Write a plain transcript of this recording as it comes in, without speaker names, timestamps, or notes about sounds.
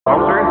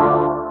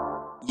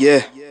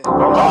Yeah.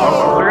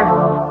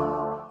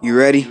 You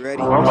ready?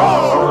 Prepare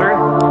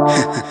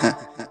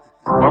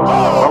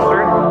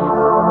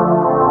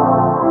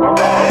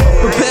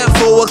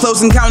for a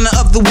close encounter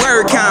of the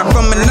word kind.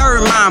 From a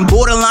nerd mind,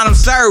 borderline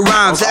absurd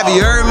rhymes. Have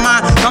you heard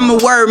mine? I'm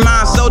a word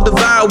mind, so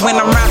divine when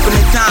I'm rapping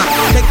in time.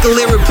 Take the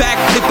lyric back,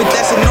 flip it,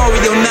 that's an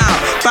Oreo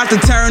now. About to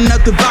turn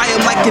up the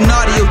volume like an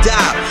audio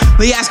dial.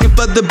 They asking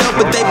for the belt,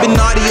 but they've been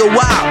naughty a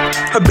while.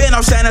 I've been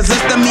on Santa's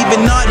list, I'm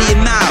even naughtier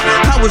now.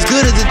 I was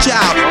good as a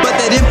child, but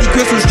that empty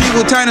Christmas tree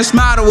will turn a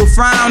smile to a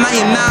frown. I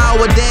am now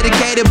a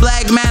dedicated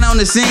black man on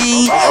the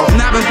scene.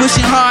 And I've been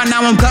pushing hard,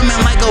 now I'm coming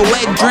like a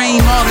wet dream.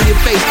 All in your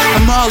face,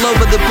 I'm all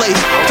over the place,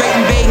 straight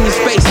invading your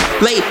space.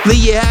 Lately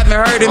you haven't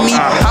heard of me,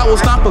 I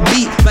will stomp a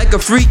beat like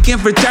a freak in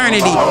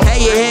fraternity.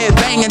 Hey, your head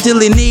bang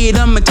until you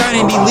need a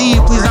maternity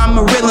leave. Please, I'm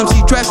a real MC,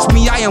 trust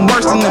me, I am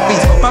worse than the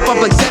beast. Pop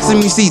up like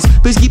sesame seeds,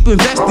 please keep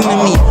investing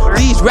in me.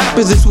 These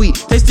rappers are sweet,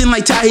 tasting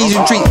like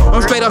Tahitian treat.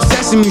 I'm straight off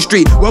Sesame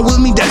Street, what will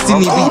me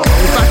destiny be?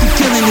 If I keep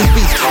killing these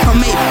beats, I'll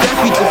make death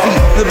beat defeat.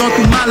 Live on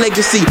through my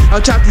legacy,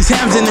 I'll chop these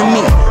hams into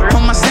meat.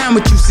 On my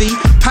sandwich you see,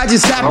 I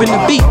just happen to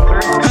be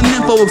an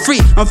info for free.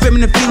 I'm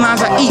filming the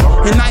felines I eat,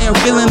 and I am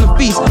feeling the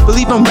feast.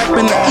 Believe I'm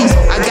repping the east,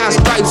 I got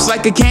stripes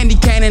like a candy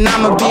cane. And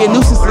I'ma be a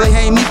nuisance till they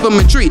hang me from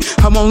a tree.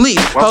 I won't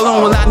leave, how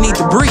long will I need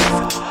to breathe?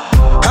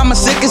 I'm a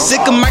sick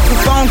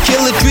microphone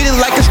killer, treated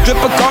like a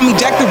stripper, call me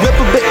Jack the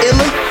Ripper, but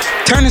iller.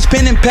 Turn his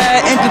pen and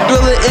pad into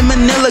Thriller in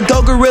Manila.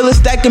 Go gorilla,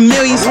 stacking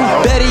millions,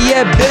 better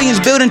yet billions,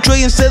 building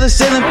trillions to the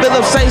ceiling.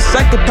 Philip says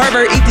like a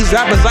pervert, eat these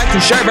rappers like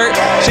some sherbet.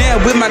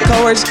 Sharing with my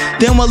cohorts,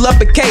 then we'll up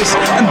a case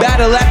and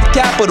battle at the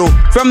Capitol.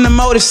 From the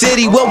Motor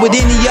City, what would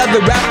any other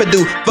rapper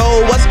do? For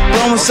what's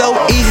going so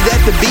easy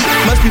that the beat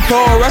must be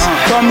porous.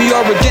 Call me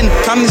origin,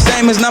 I'm the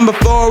same as number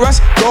 4 us.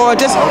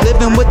 Gorgeous,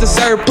 living with the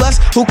surplus.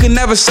 Who can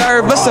never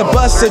serve us? A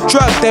bus, a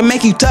truck that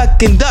make you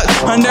tuck and duck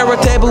under a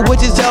table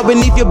which is held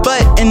beneath your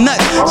butt and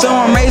nuts.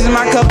 So I'm raising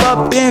my cup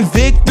up in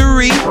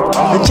victory.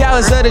 The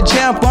chalice of the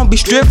champ won't be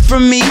stripped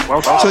from me.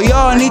 So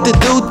y'all need to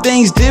do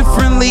things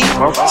differently.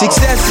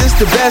 Success is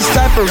the best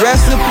type of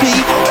recipe,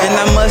 and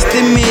I must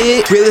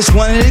admit, realest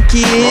one of the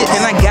kids,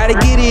 and I gotta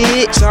get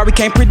it. Sorry,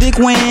 can't predict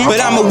when,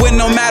 but I'ma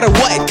win no matter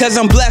what, cause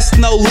I'm blessed,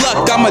 no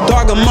luck. I'm a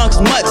dog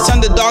amongst mutts,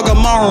 underdog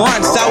among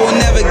runts. I will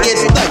never get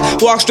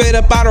stuck, walk straight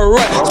up out of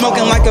rut,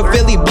 smoking like a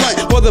Philly blunt,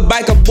 for the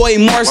biker boy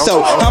more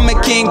so. I'm a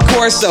King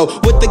Corso,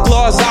 with the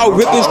claws out,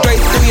 ripping straight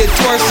through your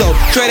torso.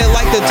 Shredded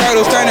like the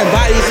turtles, turning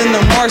bodies into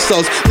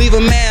morsels. Leave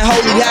a man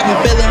holy, have him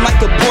feeling like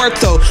a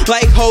Porto.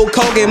 Like Hulk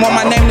Hogan, want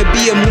my name to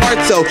be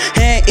immortal.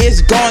 And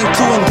it's going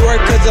to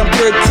endure cause I'm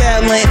pure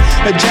talent.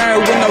 A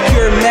genre with no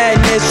pure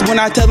madness.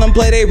 When I tell them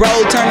play they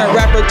role, turn a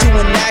rapper to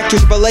an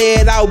actress. But lay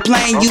it out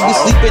plain, you be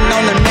sleeping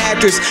on the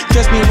mattress.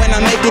 Trust me, when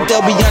I make it,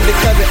 they'll be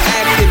undercover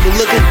active. But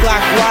looking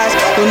clockwise,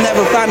 they'll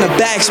never find a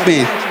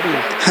backspin.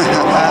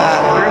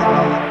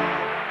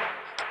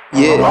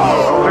 Yeah.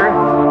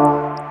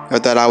 I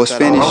thought I was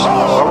finished.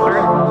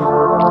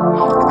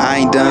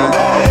 I ain't done.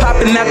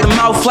 Popping out the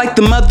mouth like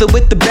the mother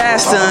with the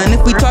bastard.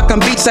 If we talking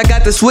beats, I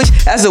got the switch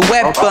as a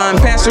weapon.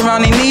 Pants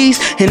around their knees,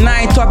 and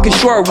I ain't talking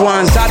short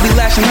ones. I be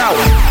lashing out,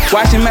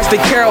 watching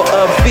Master Carol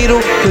of fetal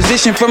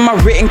position for my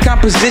written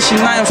composition.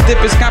 I am stiff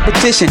as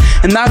competition,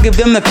 and I'll give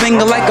them the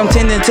finger like I'm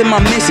tending to my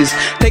missus.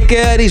 Take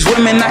care of these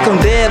women, knock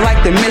them dead like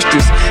the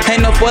mistress.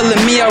 Ain't no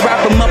foiling me, I'll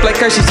wrap them up like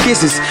Hershey's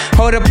Kisses.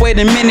 Hold up, wait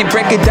a minute,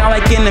 break it down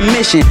like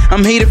intermission.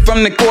 I'm heated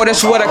from the core,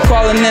 that's what I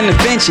call an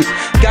intervention.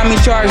 Got me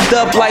charged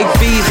up like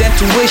fees and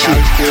tuition.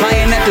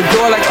 Lying at the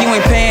door like you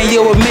ain't paying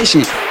your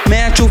admission.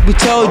 Man, truth be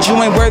told, you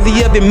ain't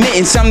worthy of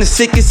admittance. I'm the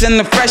sickest and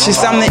the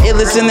freshest, I'm the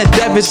illest and the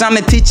deafest, I'm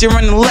the teacher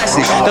and the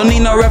lesson. Don't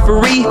need no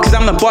referee, cause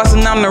I'm the boss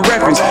and I'm the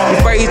reference.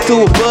 Refer you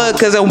to a bug,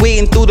 cause I'm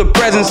waiting through the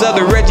presence of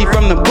the Reggie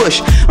from the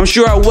bush. I'm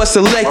sure I was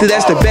selected,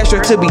 that's the best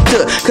route to be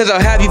took. Cause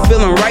I'll have you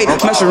feeling right,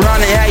 mess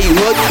around and how you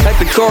look like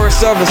the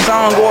chorus of a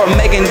song or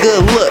making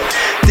good look.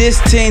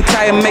 This tin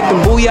type make them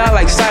booyah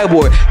like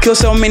Cyborg. Kill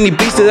so many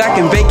beats that I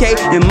can vacate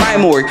in my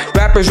morgue.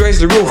 Rappers raise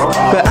the roof,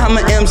 but I'm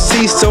an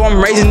MC, so I'm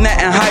raising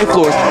that in high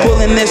floors.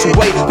 Pulling this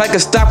weight like a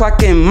stop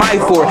clock in my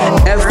Ford.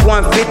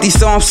 F-150,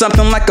 so I'm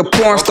something like a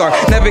porn star.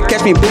 Never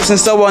catch me boosting,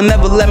 so I'll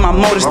never let my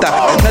motor stop.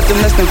 Nothing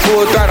less than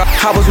full throttle,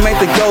 I was made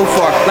to go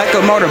far. Like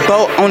a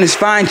motorboat on this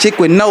fine chick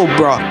with no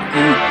bra.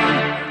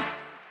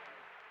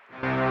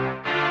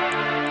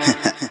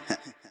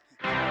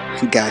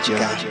 Gotcha.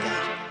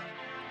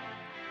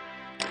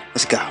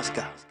 Let's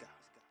go.